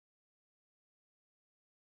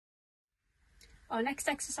Our next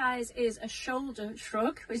exercise is a shoulder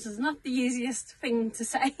shrug, which is not the easiest thing to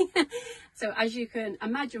say. So as you can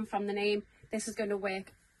imagine from the name, this is going to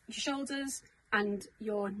work your shoulders and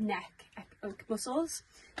your neck muscles.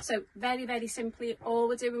 So very, very simply, all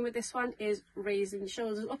we're doing with this one is raising your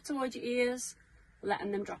shoulders up towards your ears,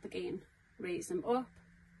 letting them drop again. Raise them up,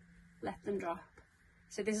 let them drop.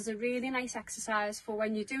 So this is a really nice exercise for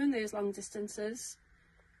when you're doing those long distances,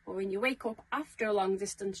 or when you wake up after a long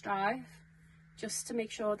distance drive, just to make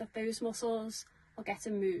sure that those muscles are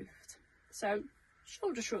getting moved. So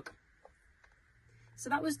shoulder shrug. So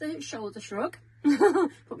that was the shoulder shrug.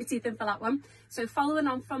 Put my teeth in for that one. So following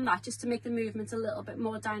on from that, just to make the movement a little bit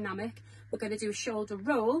more dynamic, we're going to do a shoulder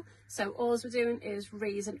roll. So all we're doing is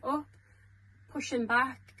raising up, pushing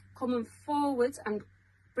back, coming forward and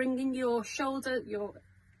bringing your shoulder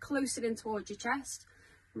closer in towards your chest.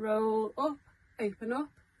 Roll up, open up,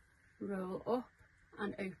 roll up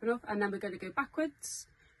and open up, and then we're going to go backwards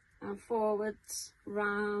and forwards,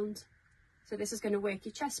 round. So this is going to work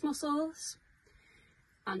your chest muscles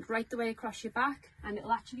and right the way across your back, and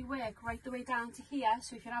it'll actually work right the way down to here.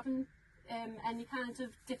 So if you're having any kind of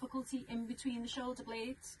difficulty in between the shoulder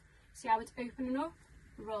blades, see how it's opening up,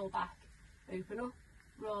 roll back, open up,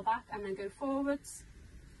 roll back, and then go forwards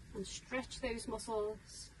and stretch those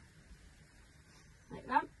muscles like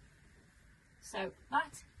that. So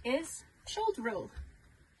that is shoulder roll.